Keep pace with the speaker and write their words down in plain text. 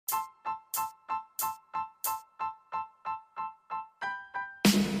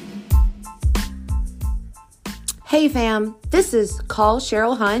Hey fam, this is Call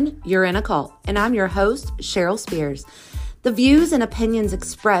Cheryl HUN, You're in a Cult, and I'm your host, Cheryl Spears. The views and opinions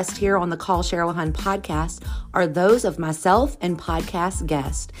expressed here on the Call Cheryl HUN podcast are those of myself and podcast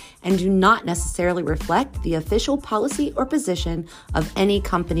guests and do not necessarily reflect the official policy or position of any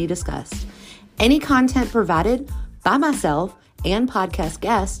company discussed. Any content provided by myself and podcast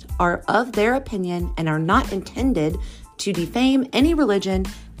guests are of their opinion and are not intended to defame any religion,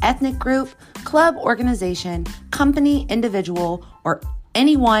 ethnic group, club, organization, company, individual, or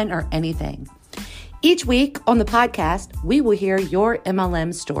anyone or anything. Each week on the podcast, we will hear your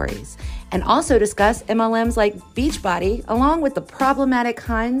MLM stories and also discuss MLMs like Beachbody, along with the problematic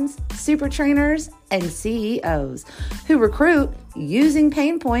HUNs, super trainers, and CEOs who recruit using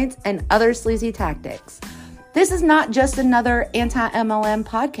pain points and other sleazy tactics. This is not just another anti-MLM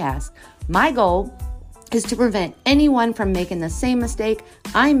podcast. My goal is to prevent anyone from making the same mistake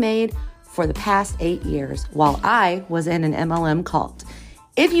I made for the past 8 years while I was in an MLM cult.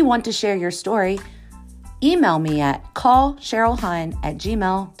 If you want to share your story, email me at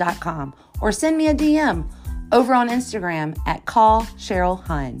callcherylhun@gmail.com or send me a DM over on Instagram at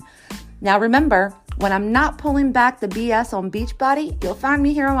callcherylhun. Now remember, when I'm not pulling back the BS on Beachbody, you'll find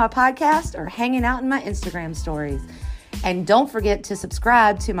me here on my podcast or hanging out in my Instagram stories. And don't forget to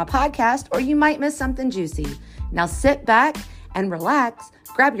subscribe to my podcast or you might miss something juicy. Now sit back and relax,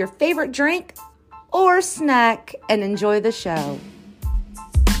 grab your favorite drink or snack and enjoy the show.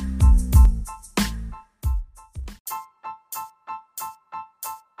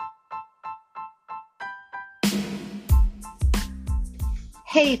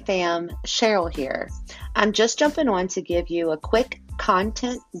 Hey fam, Cheryl here. I'm just jumping on to give you a quick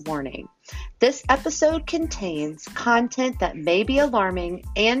content warning. This episode contains content that may be alarming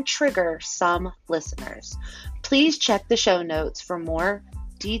and trigger some listeners. Please check the show notes for more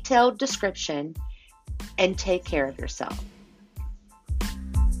detailed description and take care of yourself.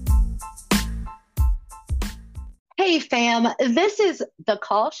 Hey fam, this is the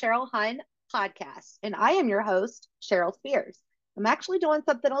Call Cheryl HUN podcast, and I am your host, Cheryl Spears. I'm actually doing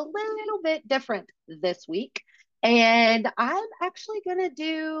something a little bit different this week. And I'm actually going to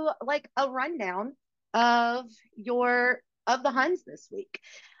do like a rundown of the HUNs this week.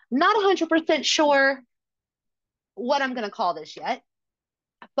 I'm not 100% sure what I'm going to call this yet,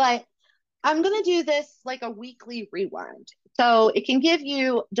 but I'm going to do this like a weekly rewind. So it can give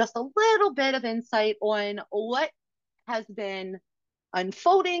you just a little bit of insight on what has been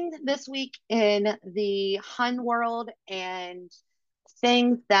unfolding this week in the HUN world and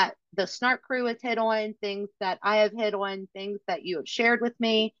things that the Snark crew has hit on, things that I have hit on, things that you have shared with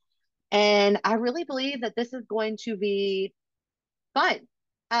me. And I really believe that this is going to be fun.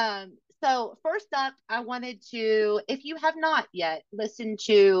 So first up, I wanted to, if you have not yet listened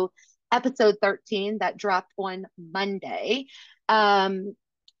to episode 13 that dropped on Monday,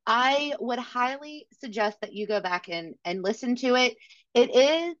 I would highly suggest that you go back and listen to it. It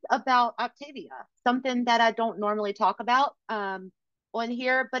is about Octavia, something that I don't normally talk about on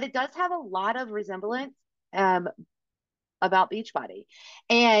here, but it does have a lot of resemblance about Beachbody.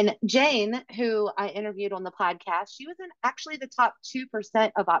 And Jane, who I interviewed on the podcast, she was in actually the top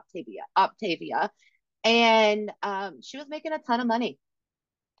 2% of Octavia, and she was making a ton of money.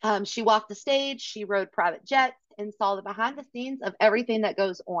 She walked the stage, she rode private jets, and saw the behind the scenes of everything that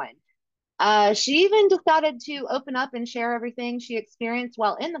goes on. She even decided to open up and share everything she experienced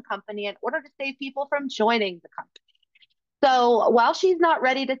while in the company in order to save people from joining the company. So while she's not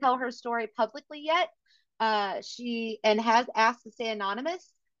ready to tell her story publicly yet, she has asked to stay anonymous.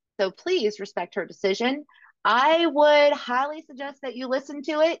 So please respect her decision. I would highly suggest that you listen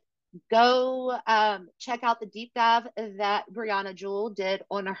to it. Go check out the deep dive that Brianna Jewell did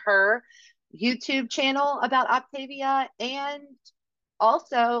on her YouTube channel about Octavia. And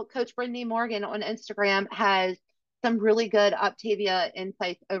also Coach Brittany Morgan on Instagram has some really good Octavia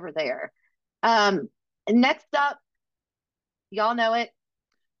insights over there. Next up, y'all know it.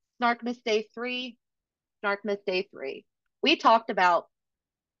 Snarkmas Day 3. Snarkmas Day 3. We talked about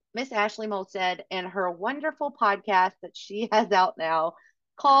Miss Ashley Molstead and her wonderful podcast that she has out now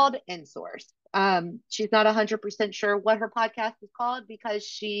called InSource. She's not 100% sure what her podcast is called because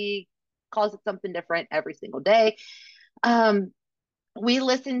she calls it something different every single day. We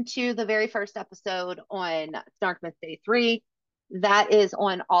listened to the very first episode on Snarkmas Day 3. That is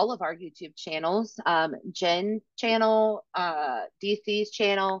on all of our YouTube channels, Jen's channel, DC's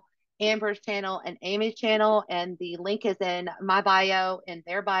channel, Amber's channel, and Amy's channel. And the link is in my bio and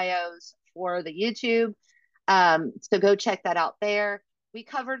their bios for the YouTube. So go check that out there. We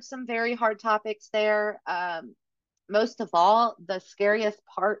covered some very hard topics there. Most of all, the scariest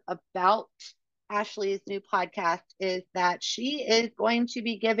part about Ashley's new podcast is that she is going to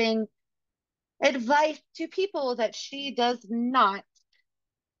be giving advice to people that she does not,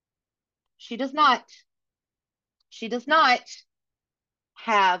 she does not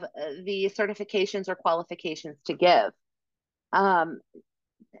have the certifications or qualifications to give. Um,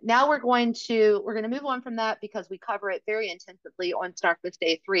 Now we're going to move on from that because we cover it very intensively on Snarkless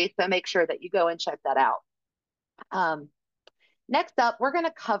Day 3. So make sure that you go and check that out. Next up, we're going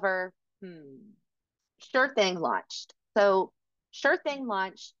to cover Sure Thing launched. So Sure Thing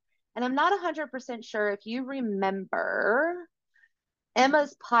launched, and I'm not 100% sure if you remember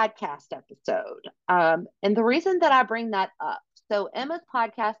Emma's podcast episode. And the reason that I bring that up, so Emma's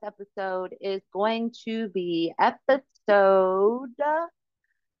podcast episode is going to be episode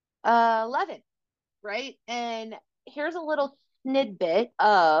 11, right? And here's a little snippet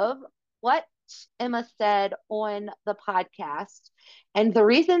of what Emma said on the podcast. And the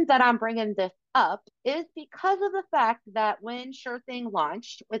reason that I'm bringing this up is because of the fact that when Sure Thing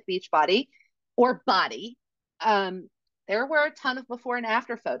launched with Beachbody or BODi, there were a ton of before and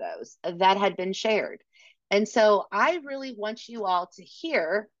after photos that had been shared. And so I really want you all to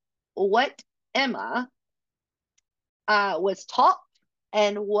hear what Emma was taught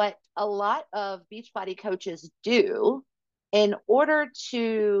and what a lot of Beachbody coaches do in order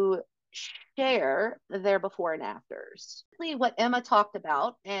to share their before and afters. What Emma talked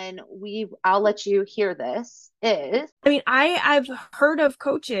about, and I'll let you hear this, is I mean, I've heard of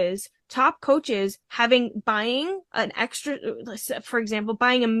coaches, top coaches, buying an extra, for example,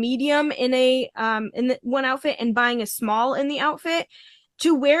 buying a medium in one outfit and buying a small in the outfit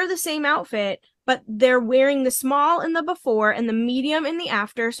to wear the same outfit, but they're wearing the small in the before and the medium in the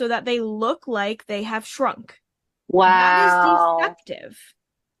after so that they look like they have shrunk. That is wow. deceptive.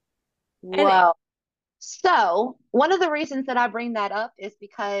 And Well, so one of the reasons that I bring that up is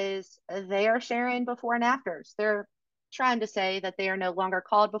because they are sharing before and afters. They're trying to say that they are no longer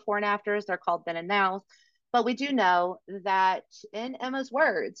called before and afters, they're called then and nows. But we do know that in Emma's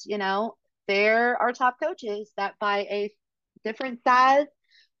words, there are top coaches that buy a different size,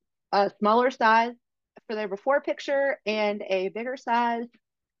 a smaller size for their before picture and a bigger size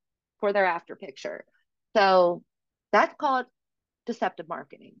for their after picture. So that's called deceptive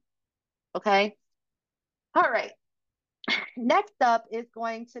marketing. Okay. All right. Next up is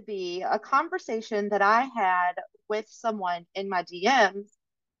going to be a conversation that I had with someone in my DMs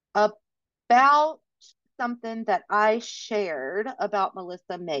about something that I shared about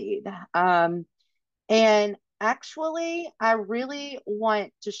Melissa Maid. And actually, I really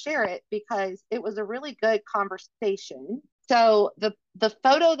want to share it because it was a really good conversation. So the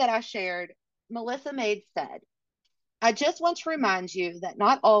photo that I shared, Melissa Maid said, I just want to remind you that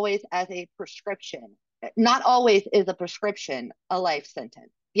not always is a prescription a life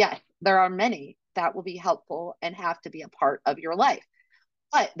sentence. Yes, there are many that will be helpful and have to be a part of your life.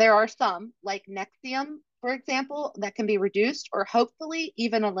 But there are some, like Nexium, for example, that can be reduced or hopefully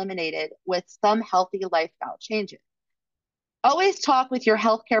even eliminated with some healthy lifestyle changes. Always talk with your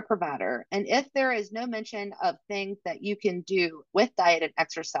healthcare provider. And if there is no mention of things that you can do with diet and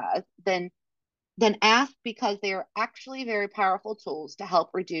exercise, then ask because they are actually very powerful tools to help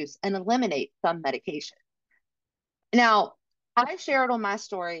reduce and eliminate some medication. Now, I shared on my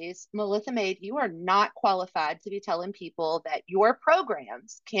stories, Melissa Maid, you are not qualified to be telling people that your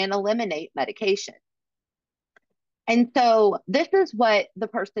programs can eliminate medication. And so this is what the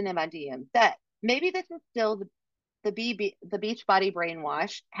person in my DM said. Maybe this is still the Beachbody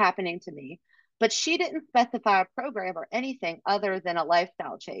brainwash happening to me, but she didn't specify a program or anything other than a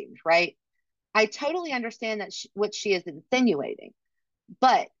lifestyle change, right? I totally understand that what she is insinuating,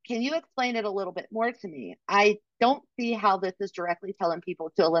 but can you explain it a little bit more to me? I don't see how this is directly telling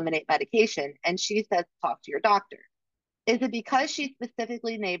people to eliminate medication. And she says, talk to your doctor. Is it because she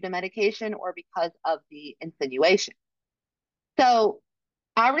specifically named a medication or because of the insinuation? So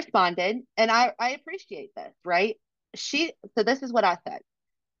I responded, and I appreciate this, right? So this is what I said,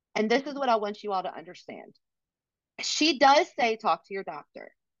 and this is what I want you all to understand. She does say, talk to your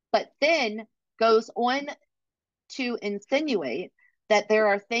doctor, but then goes on to insinuate that there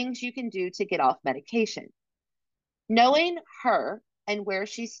are things you can do to get off medication. Knowing her and where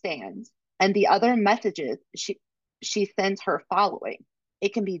she stands and the other messages she sends her following,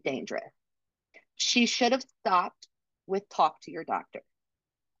 it can be dangerous. She should have stopped with talk to your doctor.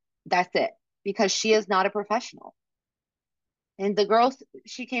 That's it, because she is not a professional. And the girl,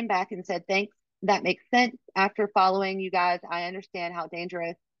 she came back and said, thanks, that makes sense. After following you guys, I understand how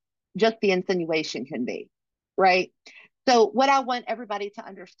dangerous just the insinuation can be, right? So what I want everybody to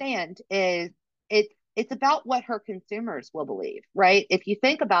understand is it's about what her consumers will believe, right? If you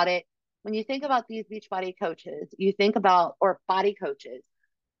think about it, when you think about these Beachbody coaches, you think about, or body coaches,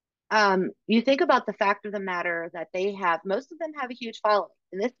 you think about the fact of the matter that they have, most of them have a huge following.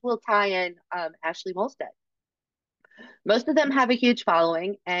 And this will tie in Ashley Molstead. Most of them have a huge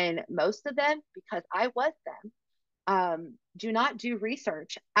following, and most of them, because I was them, do not do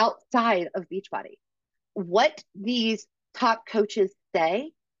research outside of Beachbody. What these top coaches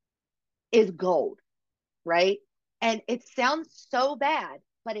say is gold, right? And it sounds so bad,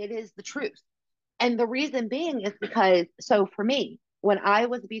 but it is the truth. And the reason being is because, so for me, when I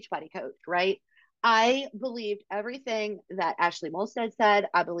was a Beachbody coach, right, I believed everything that Ashley Molstead said.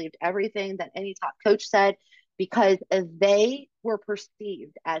 I believed everything that any top coach said because they were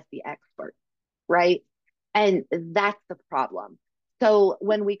perceived as the expert, right? And that's the problem. So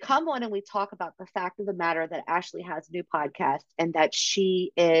when we come on and we talk about the fact of the matter that Ashley has a new podcast and that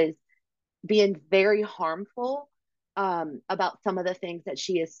she is being very harmful about some of the things that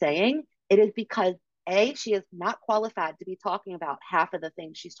she is saying, it is because A, she is not qualified to be talking about half of the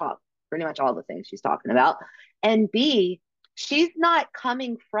things she's talking, pretty much all the things she's talking about. And B, she's not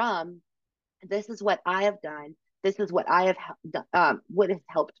coming from, this is what I have done. This is what I have done, what has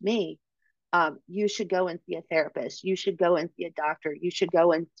helped me. You should go and see a therapist. You should go and see a doctor. You should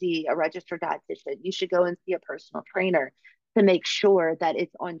go and see a registered dietitian. You should go and see a personal trainer to make sure that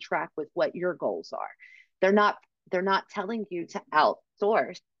it's on track with what your goals are. They're not they're not telling you to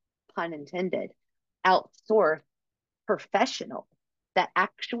outsource, pun intended, outsource professionals that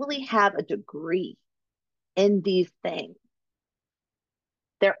actually have a degree in these things.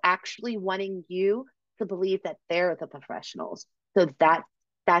 They're actually wanting you to believe that they're the professionals. So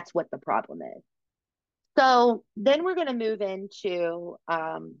that's what the problem is. So then we're going to move into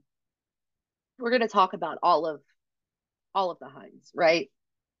we're going to talk about all of the HUNs, right?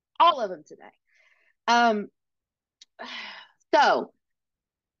 All of them today. Um, so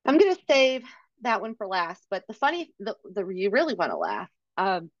I'm going to save that one for last. But you really want to laugh.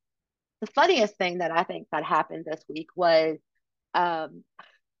 The funniest thing that I think that happened this week was, are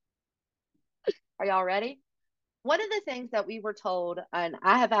y'all ready? One of the things that we were told, and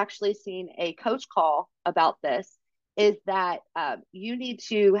I have actually seen a coach call about this, is that you need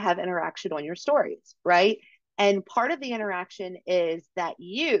to have interaction on your stories, right? And part of the interaction is that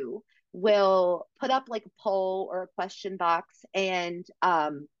you will put up like a poll or a question box and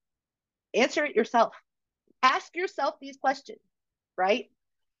answer it yourself. Ask yourself these questions, right?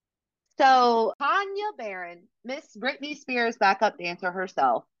 So Tanya Barron, Miss Britney Spears backup dancer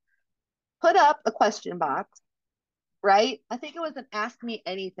herself, put up a question box, right? I think it was an ask me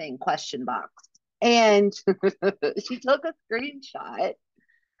anything question box. And she took a screenshot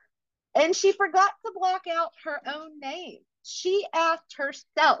and she forgot to block out her own name. She asked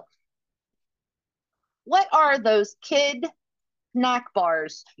herself, what are those kid snack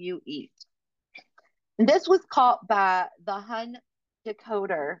bars you eat? And this was caught by the HUN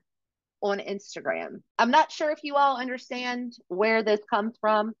decoder on Instagram. I'm not sure if you all understand where this comes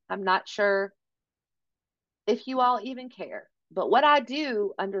from. I'm not sure if you all even care. But what I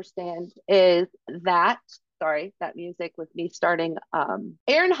do understand is that, sorry, that music with me starting.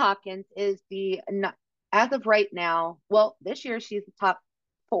 Erin Hawkins is as of right now, well, this year she's the top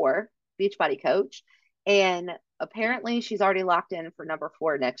 4 Beachbody coach. And apparently she's already locked in for number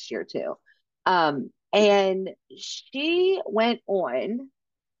 4 next year too. And she went on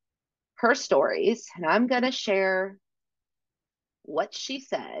her stories, and I'm going to share what she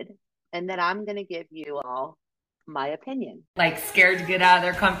said, and then I'm going to give you all my opinion. Like scared to get out of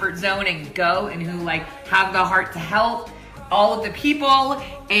their comfort zone and go, and who like have the heart to help all of the people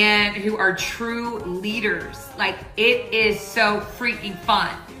and who are true leaders. Like it is so freaking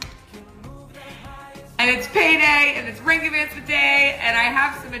fun. And it's payday and it's ring advancement day, and I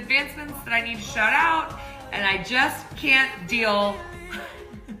have some advancements that I need to shout out, and I just can't deal.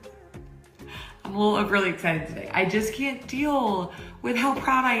 I'm really excited today. I just can't deal with how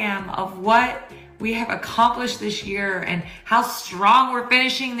proud I am of what we have accomplished this year and how strong we're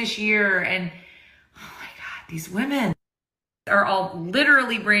finishing this year. And oh my God, these women are all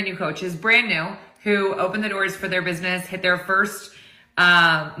literally brand new coaches, brand new, who opened the doors for their business, hit their first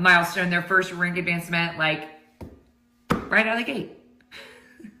milestone, their first rank advancement, like right out of the gate.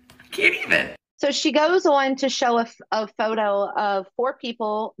 I can't even. So she goes on to show a photo of 4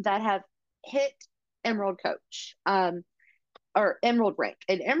 people that have hit Emerald Coach, or Emerald rank.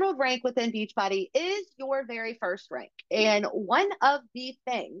 And Emerald rank within Beachbody is your very first rank. And one of the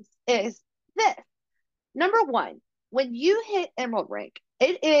things is this. Number 1, when you hit Emerald rank,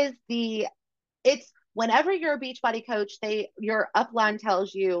 it's whenever you're a Beachbody coach, your upline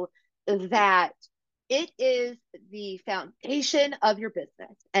tells you that It is the foundation of your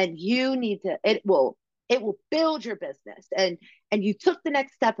business, and you need to, it will build your business, and you took the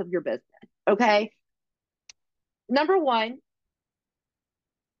next step of your business. Okay. Number one,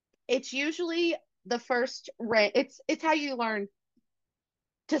 it's usually the first rank. It's how you learn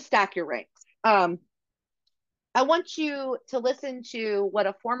to stack your ranks. I want you to listen to what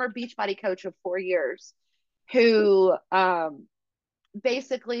a former Beachbody coach of 4 years, who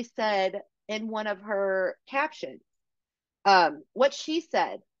basically said in one of her captions, what she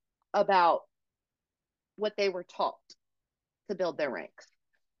said about what they were taught to build their ranks.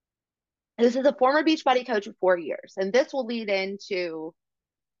 This is a former Beachbody coach of 4 years, and this will lead into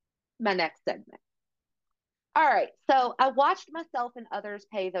my next segment. All right, so I watched myself and others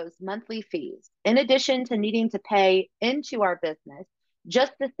pay those monthly fees, in addition to needing to pay into our business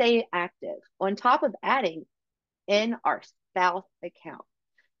just to stay active, on top of adding in our spouse account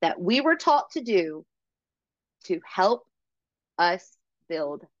that we were taught to do to help us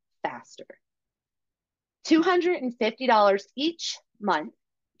build faster. $250 each month,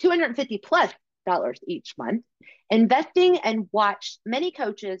 $250 plus each month, investing, and watched many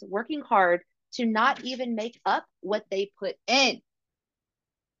coaches working hard to not even make up what they put in.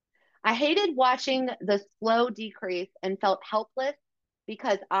 I hated watching the slow decrease and felt helpless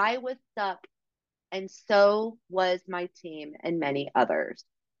because I was stuck, and so was my team and many others.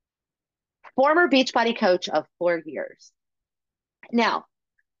 Former Beachbody coach of 4 years. Now,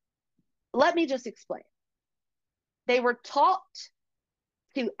 let me just explain. They were taught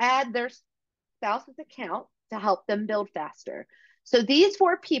to add their spouse's account to help them build faster. So these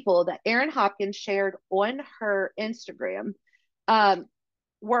 4 people that Erin Hopkins shared on her Instagram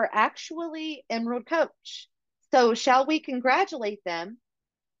were actually Emerald Coach. So shall we congratulate them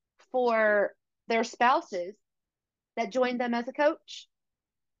for their spouses that joined them as a coach?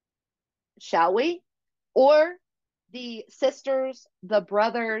 Shall we? Or the sisters, the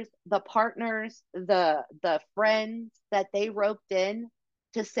brothers, the partners, the friends that they roped in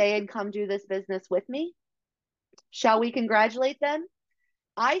to say and come do this business with me? Shall we congratulate them?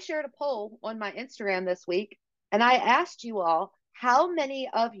 I shared a poll on my Instagram this week, and I asked you all, how many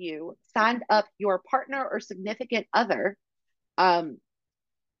of you signed up your partner or significant other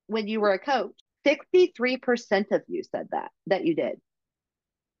when you were a coach? 63% of you said that you did.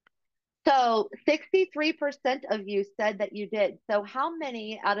 So 63% of you said that you did. So how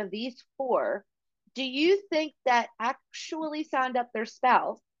many out of these 4 do you think that actually signed up their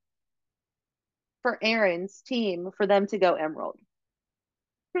spouse for Erin's team for them to go Emerald?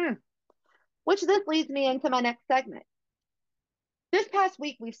 Which this leads me into my next segment. This past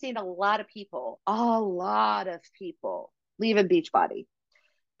week, we've seen a lot of people leaving Beachbody.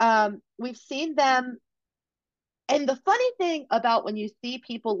 We've seen them. And the funny thing about when you see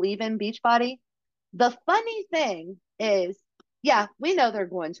people leaving Beachbody, the funny thing is, yeah, we know they're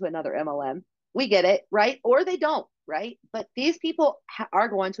going to another MLM. We get it, right? Or they don't, right? But these people are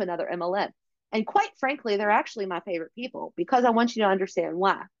going to another MLM. And quite frankly, they're actually my favorite people, because I want you to understand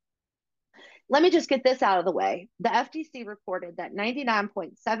why. Let me just get this out of the way. The FTC reported that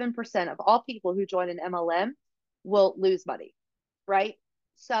 99.7% of all people who join an MLM will lose money, right?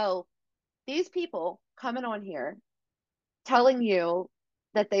 So these people coming on here telling you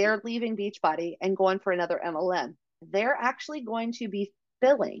that they are leaving Beachbody and going for another MLM, they're actually going to be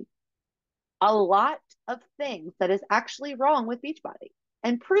spilling a lot of things that is actually wrong with Beachbody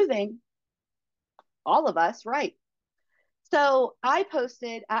and proving all of us right. So I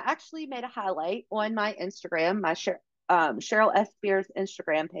actually made a highlight on my Instagram, my Cheryl S. Spears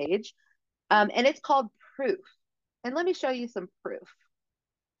Instagram page, and it's called Proof. And let me show you some proof.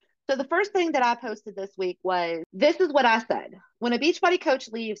 So the first thing that I posted this week was, this is what I said. When a Beachbody coach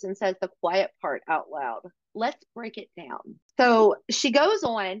leaves and says the quiet part out loud, let's break it down. So she goes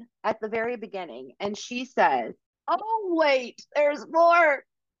on at the very beginning and she says, oh, wait, there's more.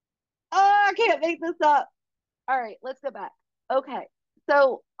 Oh, I can't make this up. All right, let's go back. Okay,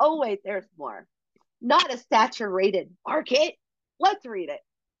 so, oh, wait, there's more. Not a saturated market. Let's read it.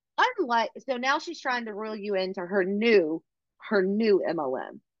 So now she's trying to reel you into her new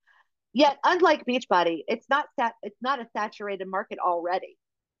MLM. Yet, unlike Beachbody, it's not a saturated market already.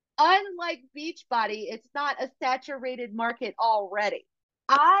 Unlike Beachbody, it's not a saturated market already.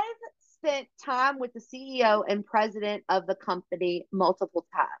 I've spent time with the CEO and president of the company multiple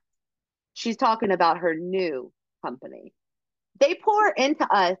times. She's talking about her new company. They pour into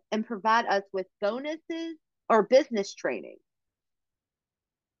us and provide us with bonuses or business training.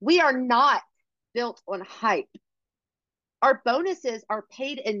 We are not built on hype. Our bonuses are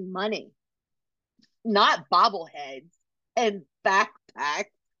paid in money, not bobbleheads and backpacks.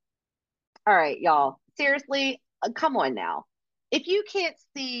 All right, y'all. seriously, come on now. If you can't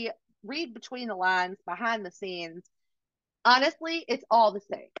read between the lines, behind the scenes, honestly, it's all the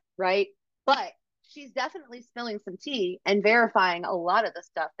same, right? But she's definitely spilling some tea and verifying a lot of the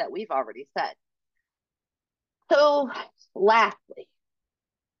stuff that we've already said. So, lastly,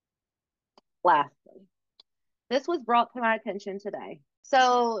 this was brought to my attention today.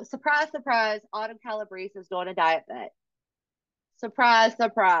 So, surprise, surprise, Autumn Calabrese is doing a diet bet. Surprise,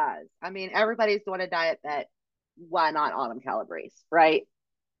 surprise. I mean, everybody's doing a diet bet. Why not Autumn Calabrese, right?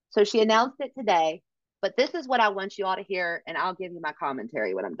 So she announced it today, but this is what I want you all to hear, and I'll give you my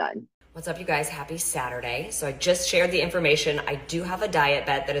commentary when I'm done. What's up, you guys? Happy Saturday. So I just shared the information. I do have a diet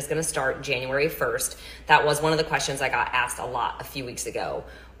bet that is going to start January 1st. That was one of the questions I got asked a lot a few weeks ago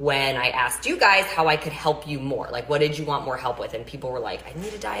when I asked you guys how I could help you more. Like, what did you want more help with? And people were like, I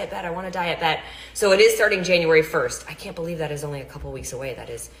need a diet bet. I want a diet bet. So it is starting January 1st. I can't believe that is only a couple weeks away. That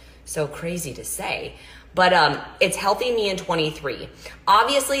is so crazy to say. But it's Healthy Me in 23.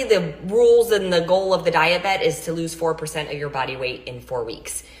 Obviously, the rules and the goal of the diet bet is to lose 4% of your body weight in 4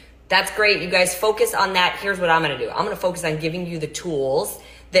 weeks. That's great. You guys focus on that. Here's what I'm going to do. I'm going to focus on giving you the tools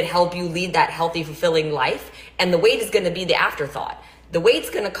that help you lead that healthy, fulfilling life. And the weight is going to be the afterthought. The weight's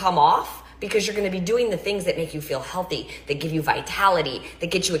going to come off because you're going to be doing the things that make you feel healthy, that give you vitality,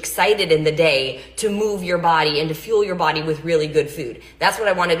 that get you excited in the day to move your body and to fuel your body with really good food. That's what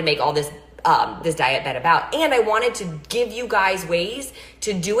I wanted to make all this diet bet about. And I wanted to give you guys ways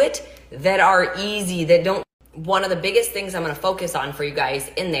to do it that are easy, that don't. One of the biggest things I'm going to focus on for you guys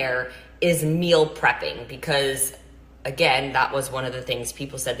in there is meal prepping, because again, that was one of the things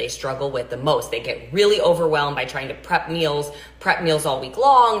people said they struggle with the most. They get really overwhelmed by trying to prep meals all week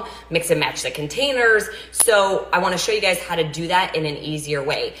long, mix and match the containers. So I want to show you guys how to do that in an easier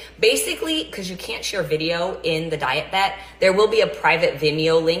way. Basically, because you can't share video in the diet bet, there will be a private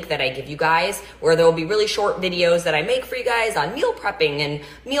Vimeo link that I give you guys where there will be really short videos that I make for you guys on meal prepping and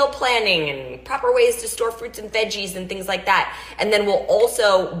meal planning and proper ways to store fruits and veggies and things like that. And then we'll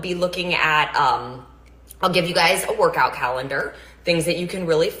also be looking at, I'll give you guys a workout calendar, things that you can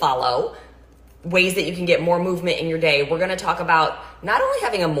really follow, ways that you can get more movement in your day. We're going to talk about not only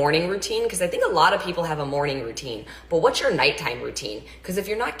having a morning routine, because I think a lot of people have a morning routine, but what's your nighttime routine? Because if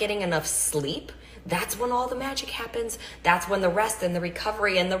you're not getting enough sleep, that's when all the magic happens. That's when the rest and the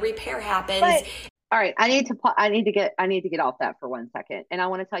recovery and the repair happens. But, all right, I need to get off that for 1 second, and I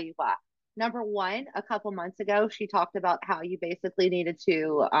want to tell you why. Number one, a couple months ago, she talked about how you basically needed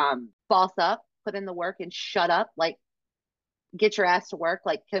to boss up, put in the work, and shut up, like get your ass to work,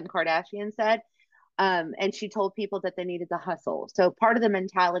 like Kim Kardashian said. And she told people that they needed to hustle. So part of the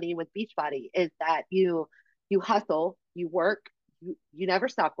mentality with Beachbody is that you hustle, you work, you never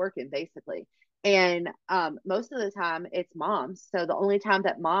stop working, basically. And most of the time it's moms. So the only time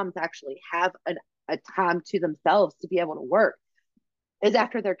that moms actually have a time to themselves to be able to work is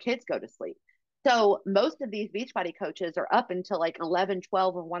after their kids go to sleep. So most of these Beachbody coaches are up until like 11,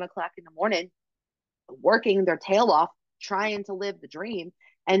 12, or 1 o'clock in the morning, working their tail off, trying to live the dream.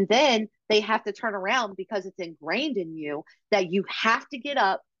 And then they have to turn around because it's ingrained in you that you have to get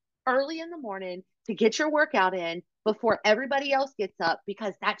up early in the morning to get your workout in before everybody else gets up,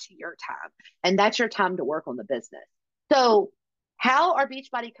 because that's your time and that's your time to work on the business. So how are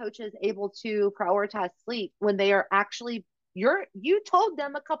Beachbody coaches able to prioritize sleep when they are actually, you told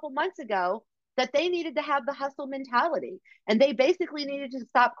them a couple months ago that they needed to have the hustle mentality, and they basically needed to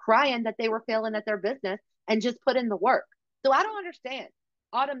stop crying that they were failing at their business and just put in the work. So I don't understand.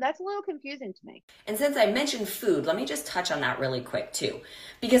 Autumn, that's a little confusing to me. And since I mentioned food, let me just touch on that really quick too.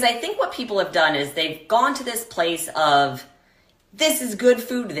 Because I think what people have done is they've gone to this place of, this is good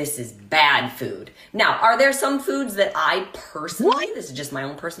food, this is bad food. Now, are there some foods that I personally, this is just my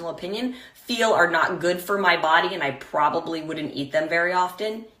own personal opinion, feel are not good for my body and I probably wouldn't eat them very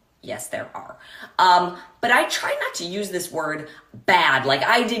often? Yes, there are. But I try not to use this word bad, like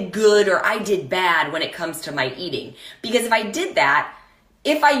I did good or I did bad when it comes to my eating. Because if I did that,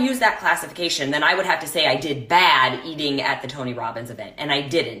 if I use that classification, then I would have to say I did bad eating at the Tony Robbins event, and I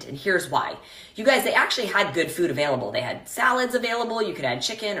didn't. And here's why. You guys, they actually had good food available. They had salads available. You could add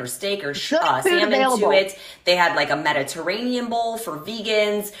chicken or steak or salmon to it. They had like a Mediterranean bowl for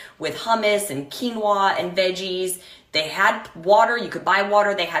vegans with hummus and quinoa and veggies. They had water. You could buy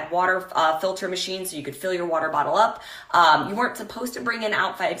water. They had water filter machines so you could fill your water bottle up. You weren't supposed to bring in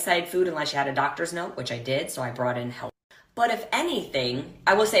outside food unless you had a doctor's note, which I did, so I brought in health. But if anything,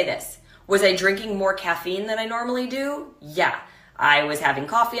 I will say this. Was I drinking more caffeine than I normally do? Yeah. I was having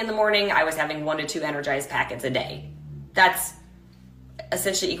coffee in the morning. I was having 1 to 2 Energized packets a day. That's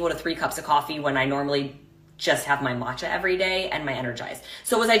essentially equal to 3 cups of coffee when I normally just have my matcha every day and my Energized.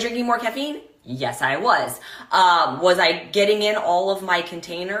 So was I drinking more caffeine? Yes, I was. Was I getting in all of my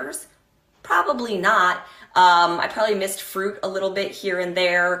containers? Probably not. I probably missed fruit a little bit here and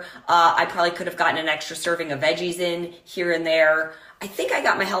there. I probably could have gotten an extra serving of veggies in here and there. I think I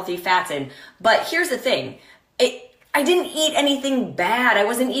got my healthy fats in. But here's the thing. I didn't eat anything bad. I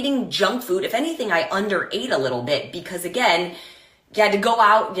wasn't eating junk food. If anything, I underate a little bit because, again, you had to go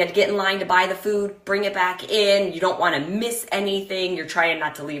out, you had to get in line to buy the food, bring it back in. You don't want to miss anything. You're trying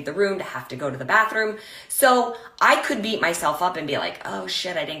not to leave the room, to have to go to the bathroom. So I could beat myself up and be like, oh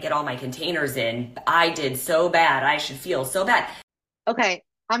shit, I didn't get all my containers in. I did so bad. I should feel so bad. Okay,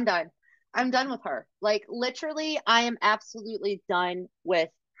 I'm done. I'm done with her. Like, literally, I am absolutely done with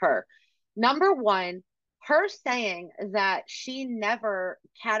her. Number one, her saying that she never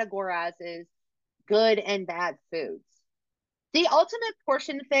categorizes good and bad foods. The ultimate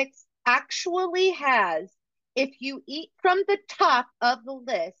portion fix actually has, if you eat from the top of the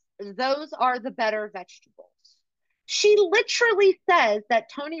list, those are the better vegetables. She literally says that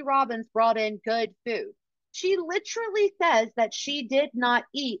Tony Robbins brought in good food. She literally says that she did not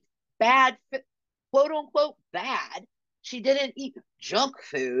eat bad, quote unquote, bad. She didn't eat junk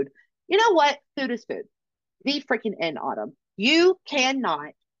food. You know what? Food is food. The freaking end, Autumn. You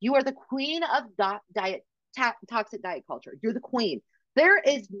cannot. You are the queen of diet toxic diet culture. You're the queen. There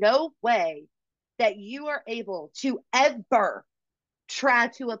is no way that you are able to ever try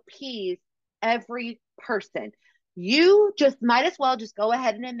to appease every person. You just might as well just go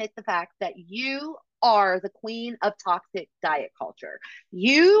ahead and admit the fact that you are the queen of toxic diet culture.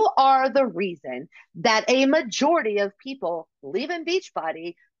 You are the reason that a majority of people leaving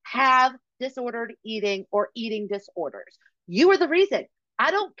Beachbody have disordered eating or eating disorders. You are the reason.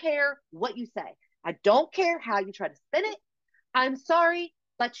 I don't care what you say. I don't care how you try to spin it. I'm sorry,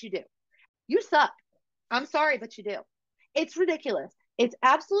 but you do. You suck. I'm sorry, but you do. It's ridiculous. It's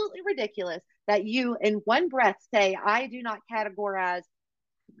absolutely ridiculous that you, in one breath, say, I do not categorize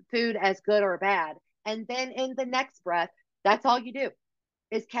food as good or bad. And then in the next breath, that's all you do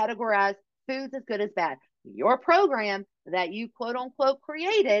is categorize foods as good as bad. Your program that you quote unquote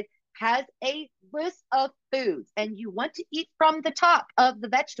created has a list of foods, and you want to eat from the top of the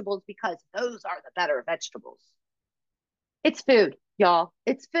vegetables because those are the better vegetables. It's food, y'all.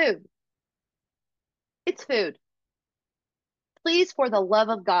 It's food. It's food. Please, for the love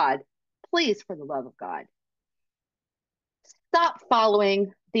of God, please, for the love of God, stop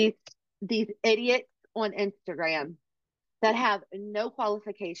following these idiots on Instagram that have no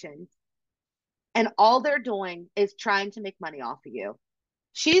qualifications, and all they're doing is trying to make money off of you.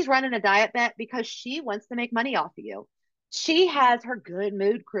 She's running a diet bet because she wants to make money off of you. She has her good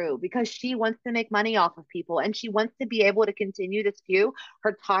mood crew because she wants to make money off of people, and she wants to be able to continue to spew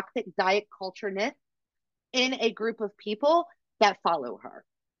her toxic diet culture-ness in a group of people that follow her.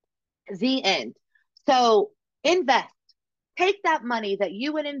 The end. So invest. Take that money that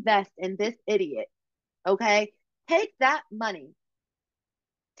you would invest in this idiot. Okay? Take that money.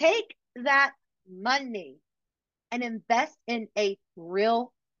 Take that money and invest in a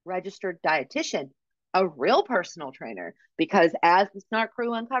real registered dietitian, a real personal trainer, because as the Snark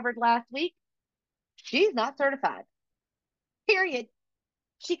Crew uncovered last week, she's not certified. Period.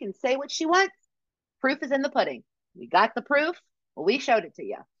 She can say what she wants. Proof is in the pudding. We got the proof. Well, we showed it to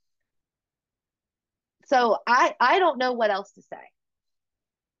you. So I don't know what else to say.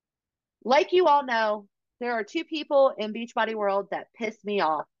 Like you all know, there are two people in Beachbody world that piss me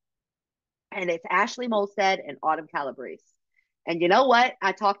off. And it's Ashley Molstead and Autumn Calabrese. And you know what?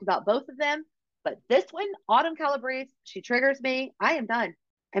 I talked about both of them, but this one, Autumn Calabrese, she triggers me. I am done.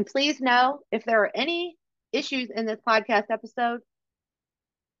 And please know, if there are any issues in this podcast episode,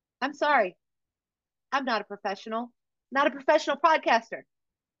 I'm sorry. I'm not a professional podcaster.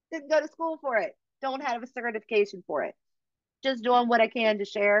 Didn't go to school for it. Don't have a certification for it. Just doing what I can to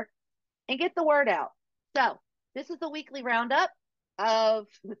share and get the word out. So this is the weekly roundup of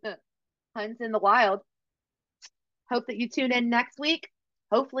Huns in the Wild. Hope that you tune in next week.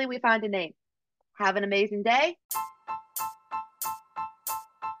 Hopefully we find a name. Have an amazing day.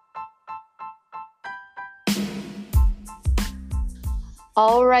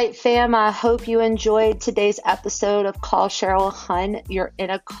 All right, fam. I hope you enjoyed today's episode of Call Cheryl HUN. You're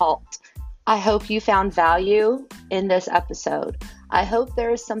in a cult. I hope you found value in this episode. I hope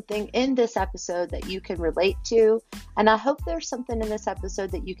there is something in this episode that you can relate to, and I hope there's something in this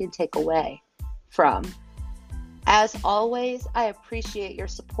episode that you can take away from. As always, I appreciate your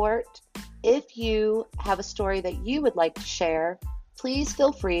support. If you have a story that you would like to share, please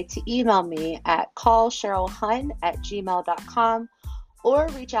feel free to email me at callcherylhun@gmail.com or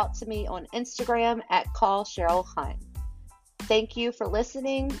reach out to me on Instagram at callcherylhun. Thank you for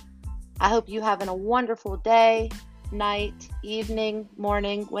listening. I hope you having a wonderful day, night, evening,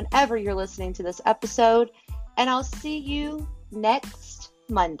 morning, whenever you're listening to this episode. And I'll see you next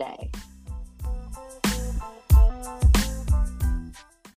Monday.